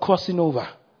from crossing over.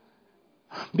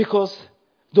 Because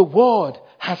the word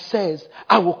has says,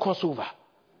 I will cross over.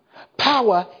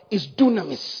 Power is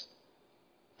dunamis.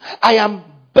 I am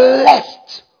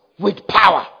blessed with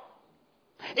power.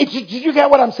 Did you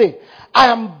get what I'm saying? I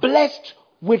am blessed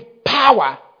with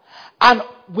power. And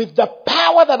with the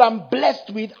power that I'm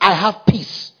blessed with, I have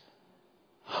peace.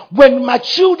 When my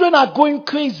children are going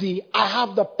crazy, I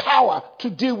have the power to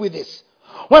deal with this.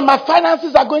 When my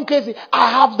finances are going crazy, I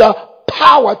have the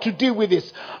power to deal with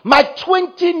this. My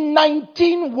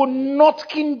 2019 will not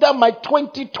hinder my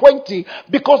 2020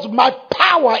 because my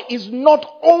power is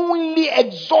not only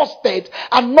exhausted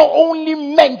and not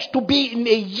only meant to be in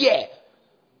a year.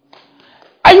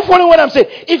 Are you following what I'm saying?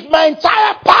 If my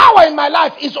entire power in my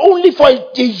life is only for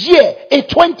a year, a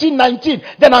 2019,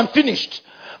 then I'm finished.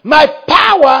 My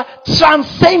power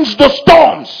transcends the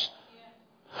storms.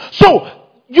 So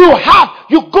you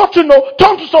got to know,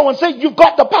 turn to someone and say, you've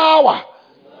got the power.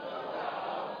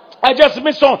 I just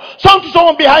missed someone. Turn to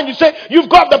someone behind you, say, you've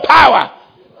got the power.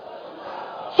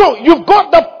 So you've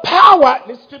got the power,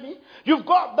 listen to me, you've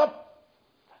got the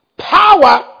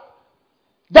power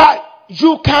that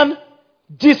you can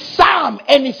disarm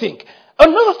anything.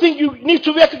 Another thing you need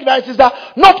to recognize is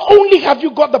that not only have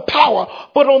you got the power,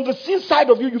 but on the inside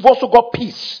of you, you've also got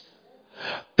peace.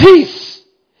 Peace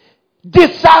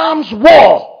disarms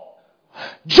war.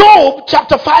 Job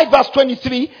chapter 5 verse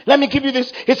 23. Let me give you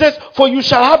this. It says, for you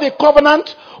shall have a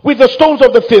covenant with the stones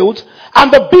of the field,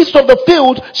 and the beasts of the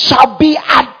field shall be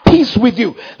at peace with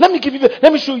you. Let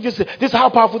me show you this. This is how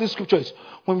powerful this scripture is.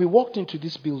 When we walked into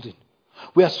this building,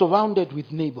 we are surrounded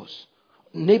with neighbors.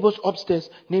 Neighbors upstairs,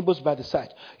 neighbors by the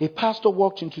side. A pastor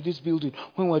walked into this building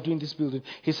when we were doing this building.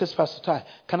 He says, Pastor Tai,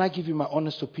 can I give you my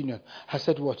honest opinion? I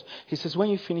said, what? He says, when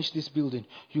you finish this building,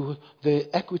 the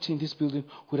equity in this building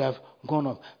would have gone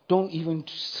up. Don't even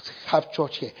have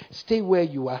church here. Stay where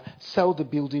you are, sell the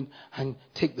building, and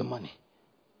take the money.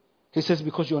 He says,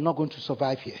 because you're not going to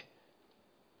survive here.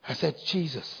 I said,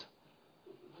 Jesus.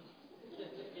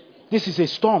 This is a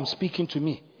storm speaking to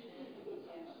me.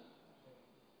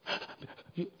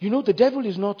 You know, the devil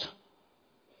is not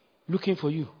looking for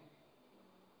you.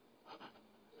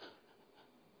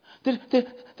 The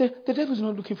devil is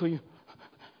not looking for you.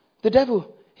 The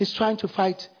devil is trying to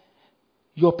fight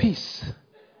your peace.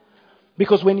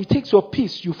 Because when he takes your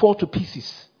peace, you fall to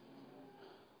pieces.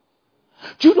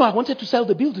 Do you know I wanted to sell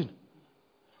the building?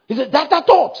 That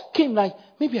thought came like,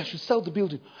 maybe I should sell the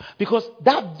building. Because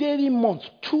that very month,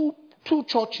 two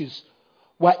churches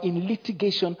were in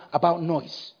litigation about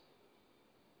noise.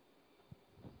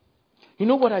 You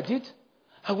know what I did?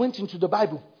 I went into the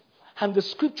Bible. And the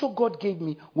scripture God gave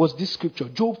me was this scripture,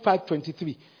 Job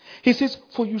 5:23. He says,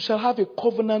 for you shall have a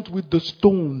covenant with the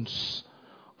stones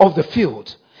of the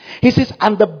field. He says,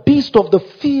 and the beast of the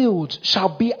field shall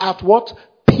be at what?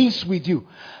 Peace with you.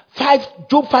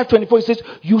 Job 5:24, he says,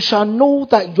 you shall know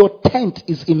that your tent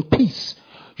is in peace.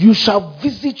 You shall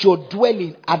visit your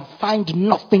dwelling and find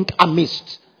nothing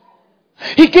amiss.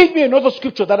 He gave me another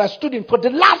scripture that I stood in for the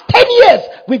last 10 years.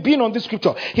 We've been on this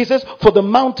scripture. He says, for the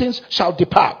mountains shall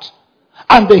depart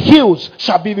and the hills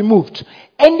shall be removed.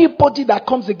 Anybody that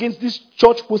comes against this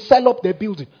church will sell up their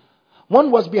building.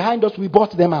 One was behind us. We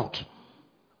bought them out.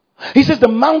 He says, the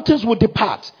mountains will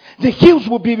depart. The hills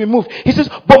will be removed. He says,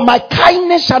 but my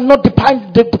kindness shall not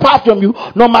depart from you,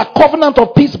 nor my covenant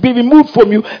of peace be removed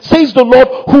from you, says the Lord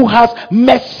who has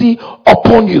mercy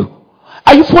upon you.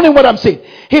 Are you following what I'm saying?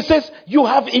 He says, you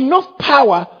have enough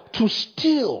power to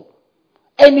steal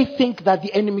anything that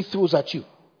the enemy throws at you.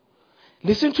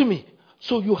 Listen to me.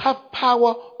 So you have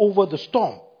power over the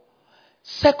storm.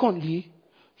 Secondly,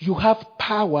 you have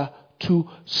power to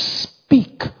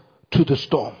speak to the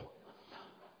storm.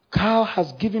 Carl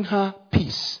has given her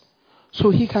peace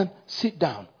so he can sit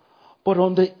down. But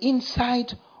on the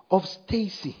inside of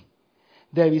Stacy,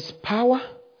 there is power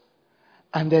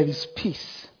and there is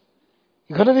peace.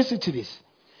 You got to listen to this.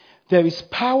 There is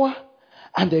power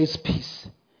and there is peace.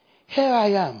 Here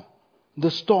I am,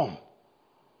 the storm.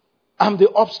 I'm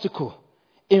the obstacle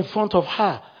in front of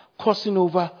her, crossing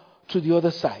over to the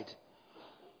other side.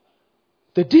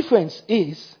 The difference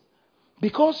is,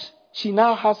 because she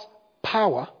now has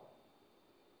power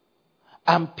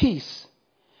and peace,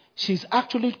 she's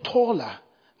actually taller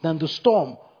than the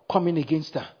storm coming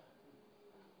against her.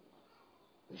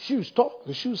 She was tall,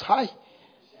 she was high.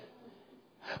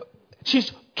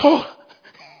 She's tall.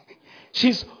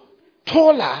 She's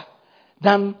taller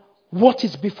than what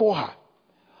is before her.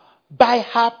 By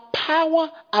her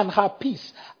power and her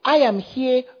peace, I am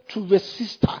here to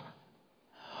resist her.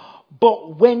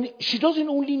 But when she doesn't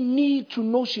only need to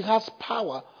know she has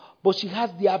power, but she has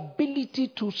the ability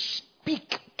to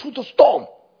speak to the storm.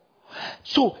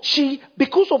 So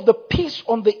because of the peace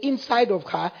on the inside of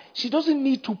her, she doesn't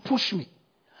need to push me.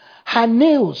 Her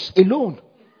nails alone.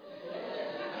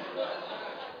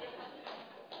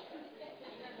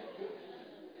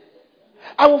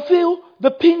 I will feel the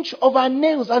pinch of her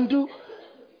nails and do,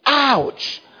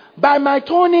 ouch. By my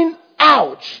turning,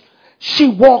 ouch, she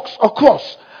walks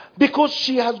across. Because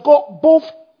she has got both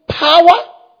power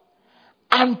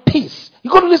and peace. You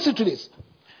got to listen to this.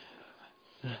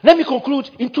 Let me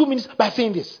conclude in 2 minutes by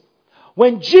saying this.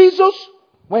 When Jesus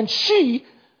was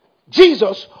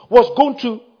going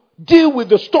to deal with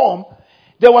the storm,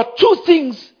 there were two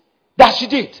things that she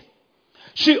did.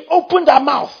 She opened her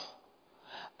mouth.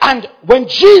 And when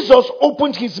Jesus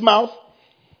opened his mouth,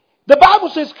 the Bible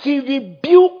says he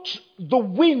rebuked the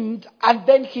wind and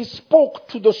then he spoke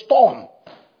to the storm.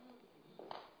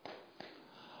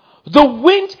 The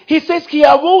wind, he says, he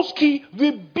arose, he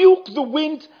rebuked the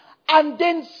wind and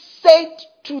then said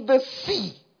to the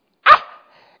sea.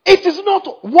 It is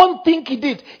not one thing he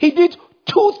did. He did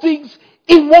two things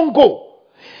in one go.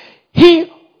 He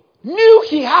knew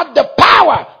he had the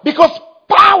power because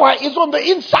power is on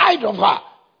the inside of her.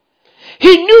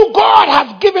 He knew God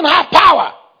has given her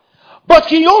power, but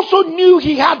he also knew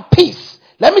he had peace.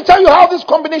 Let me tell you how this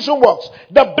combination works.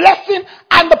 The blessing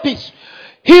and the peace.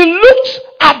 He looked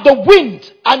at the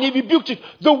wind and he rebuked it.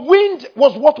 The wind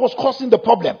was what was causing the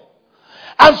problem.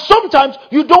 And sometimes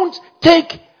you don't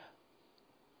take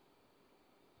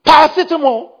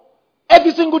paracetamol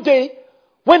every single day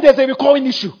when there's a recurring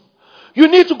issue. You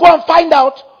need to go and find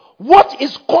out what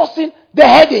is causing the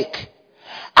headache.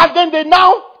 And then they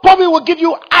now probably will give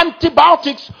you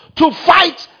antibiotics to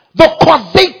fight the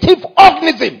causative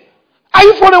organism. Are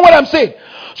you following what I'm saying?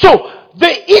 So,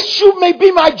 the issue may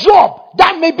be my job.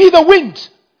 That may be the wind.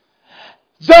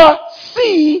 The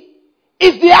sea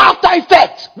is the after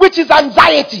effect, which is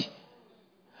anxiety.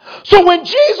 So when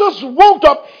Jesus woke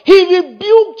up, he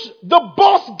rebuked the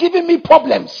boss giving me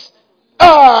problems.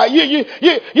 You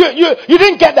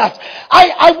didn't get that.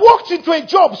 I walked into a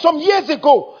job some years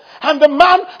ago, and the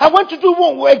man, I went to do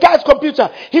a guy's computer.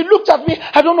 He looked at me.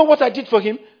 I don't know what I did for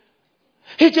him.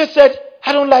 He just said,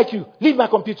 I don't like you. Leave my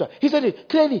computer. He said it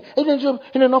clearly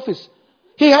in an office.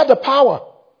 He had the power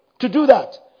to do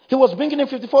that. He was bringing in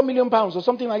 54 million pounds or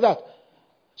something like that.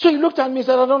 So he looked at me and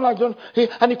said, I don't like you.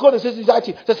 And he called and says, it's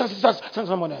IT. He said, send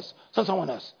someone else. Send someone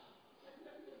else.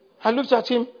 I looked at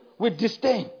him with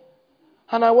disdain.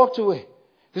 And I walked away.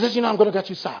 He says, I'm going to get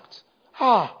you sacked.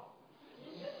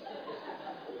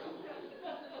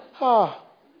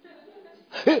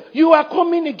 You are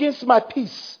coming against my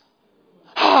peace.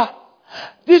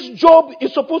 This job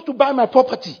is supposed to buy my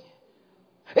property.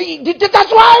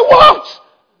 That's why I worked.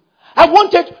 I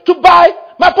wanted to buy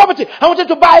my property. I wanted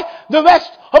to buy the rest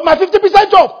of my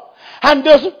 50% job. And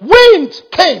the wind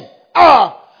came.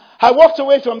 I walked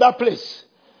away from that place.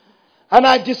 And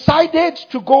I decided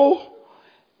to go.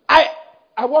 I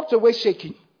walked away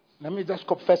shaking. Let me just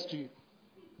confess to you.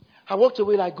 I walked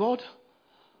away like, God,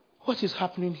 what is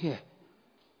happening here?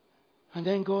 And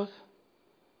then God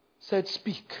said,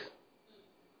 speak.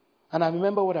 And I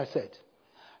remember what I said.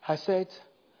 I said,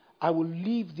 I will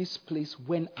leave this place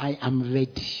when I am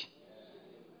ready.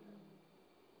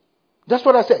 That's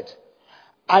what I said.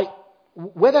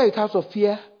 Whether it's out of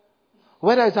fear,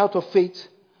 whether it's out of faith,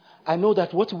 I know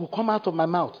that what will come out of my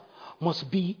mouth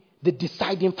must be the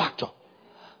deciding factor.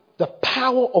 The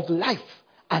power of life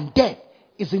and death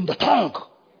is in the tongue.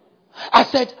 I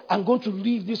said, I'm going to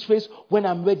leave this place when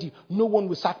I'm ready. No one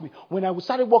will sack me. When I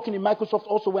started working in Microsoft,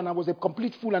 also when I was a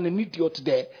complete fool and an idiot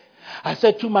there, I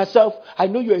said to myself, I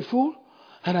know you're a fool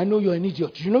and I know you're an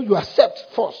idiot. You accept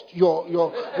first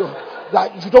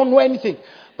that you don't know anything.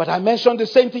 But I mentioned the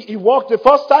same thing. He worked the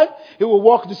first time, he will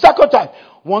work the second time.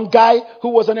 One guy who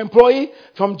was an employee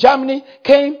from Germany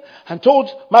came and told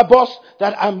my boss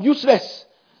that I'm useless.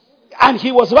 And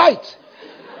he was right.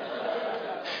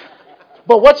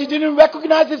 But what he didn't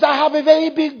recognize is I have a very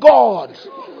big God.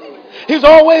 He's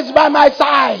always by my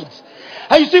side.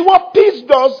 And you see what peace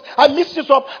does, I missed this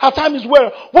up, our time is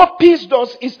well. What peace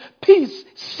does is peace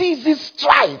ceases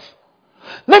strife.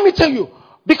 Let me tell you,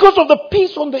 because of the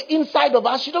peace on the inside of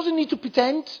us, she doesn't need to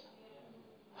pretend.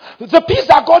 The peace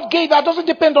that God gave her doesn't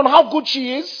depend on how good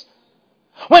she is.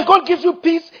 When God gives you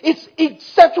peace, it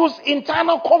settles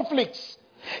internal conflicts.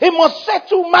 It must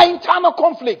settle my internal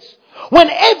conflicts.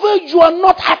 Whenever you are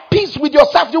not at peace with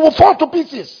yourself, you will fall to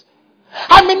pieces.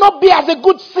 I may not be as a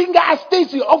good singer as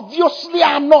Stacy. Obviously,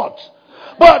 I am not.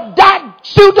 But that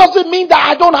still doesn't mean that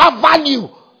I don't have value.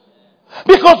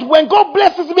 Because when God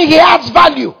blesses me, He adds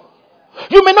value.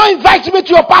 You may not invite me to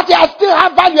your party, I still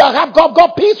have value. I have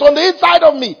got peace on the inside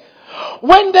of me.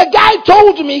 When the guy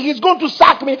told me he's going to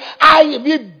sack me, I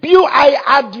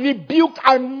had rebuked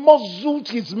and muzzled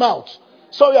his mouth.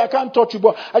 Sorry, I can't touch you,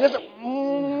 but I just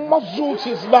muzzled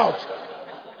his mouth.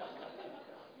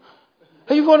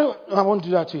 Are you going to? I won't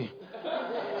do that to you.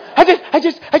 I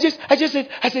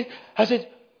said,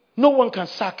 no one can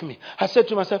sack me. I said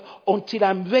to myself, until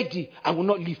I'm ready, I will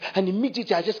not leave. And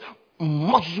immediately I just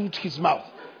muzzled his mouth.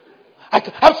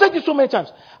 I've said this so many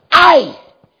times. I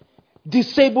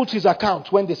disabled his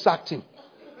account when they sacked him.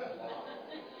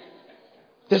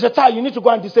 There's a time you need to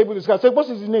go and disable this guy. I said, what's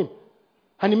his name?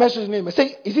 And he mentioned his name. I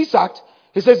say, is he sacked?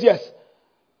 He says, yes.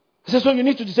 He says, so you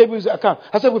need to disable his account.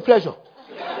 I said, with pleasure.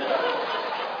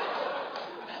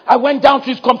 I went down to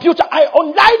his computer. I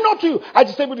not to you. I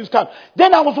disabled his account.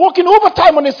 Then I was working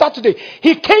overtime on a Saturday.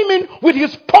 He came in with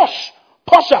his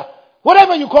Porsche,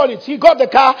 whatever you call it. He got the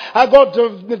car. I got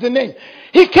the name.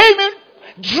 He came in,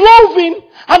 drove in,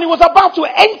 and he was about to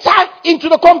enter into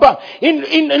the compound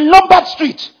in Lombard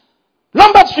Street.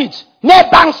 Lombard Street, near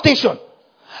Bank Station.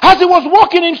 As he was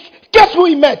walking in, guess who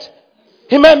he met?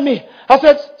 He met me. I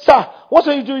said, sir, what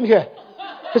are you doing here?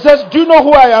 He says, do you know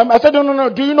who I am? I said, no.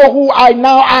 Do you know who I am?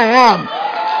 I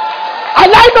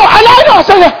know.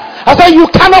 I said, you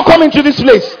cannot come into this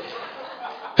place.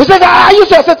 He said, are you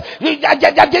sure? I said, he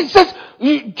says, Do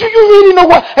you really know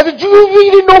what? I said, do you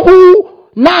really know who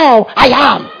now I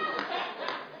am?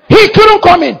 He couldn't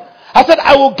come in. I said,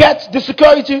 I will get the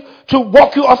security to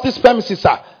walk you off this premises,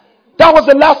 sir. That was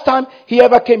the last time he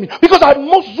ever came in. Because I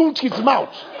muzzled his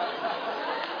mouth.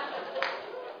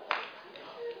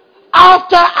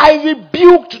 After I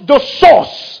rebuked the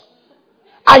source,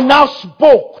 I now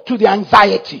spoke to the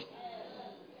anxiety.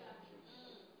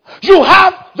 You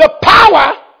have the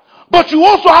power, but you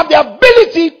also have the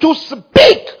ability to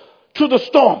speak to the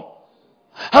storm.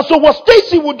 And so what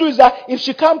Stacy would do is that if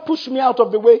she can't push me out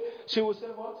of the way, she will say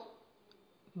what?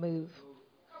 Move.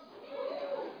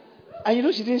 And you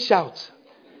know she didn't shout.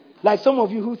 Like some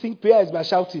of you who think prayer is by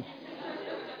shouting.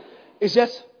 It's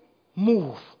just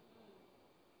move.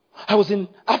 I was in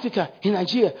Africa, in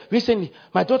Nigeria, recently.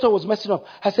 My daughter was messing up.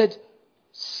 I said,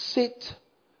 sit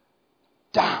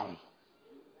down.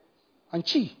 And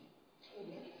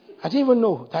I didn't even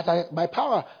know that my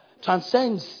power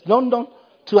transcends London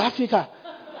to Africa.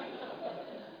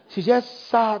 She just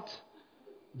sat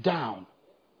down.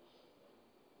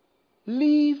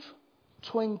 Leave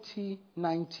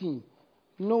 2019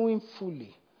 knowing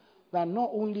fully that not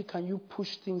only can you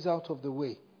push things out of the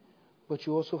way, but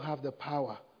you also have the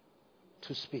power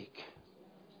to speak.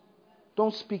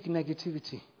 Don't speak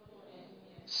negativity.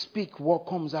 Speak what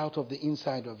comes out of the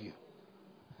inside of you.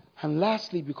 And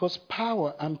lastly, because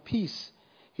power and peace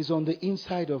is on the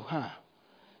inside of her,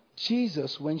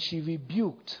 Jesus, when Jesus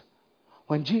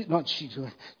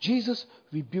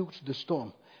rebuked the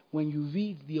storm, when you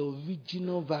read the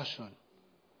original version,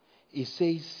 it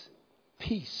says,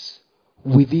 peace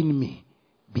within me,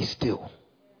 be still.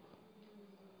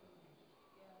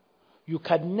 You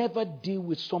can never deal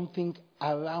with something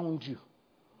around you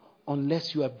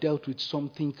unless you have dealt with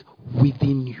something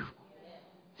within you.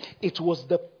 It was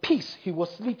the peace. He was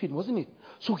sleeping, wasn't it?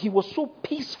 So he was so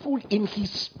peaceful in his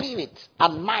spirit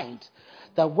and mind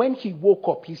that when he woke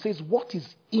up, he says, what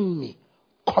is in me?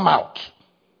 Come out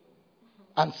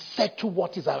and settle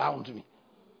what is around me.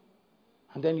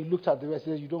 And then he looked at the rest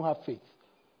and said, you don't have faith.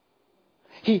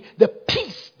 The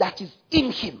peace that is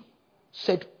in him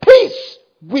said, peace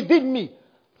within me.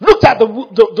 Looked at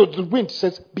the wind,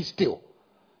 says, be still.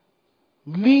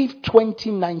 Leave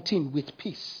 2019 with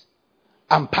peace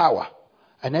and power,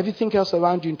 and everything else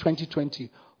around you in 2020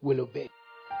 will obey.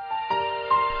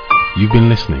 You've been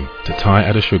listening to Ty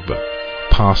Adeshugba,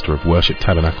 pastor of Worship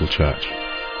Tabernacle Church.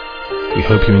 We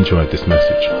hope you enjoyed this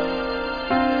message.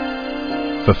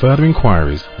 For further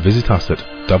inquiries, visit us at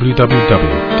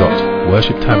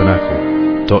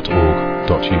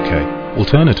www.worshiptabernacle.org.uk.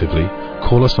 Alternatively,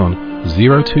 call us on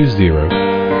 020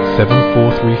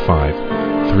 7435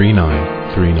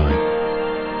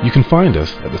 3939. You can find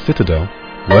us at the Citadel,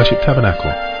 Worship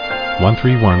Tabernacle,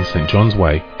 131 St John's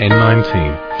Way,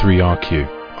 N19 3RQ,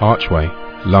 Archway,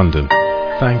 London.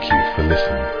 Thank you for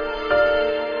listening.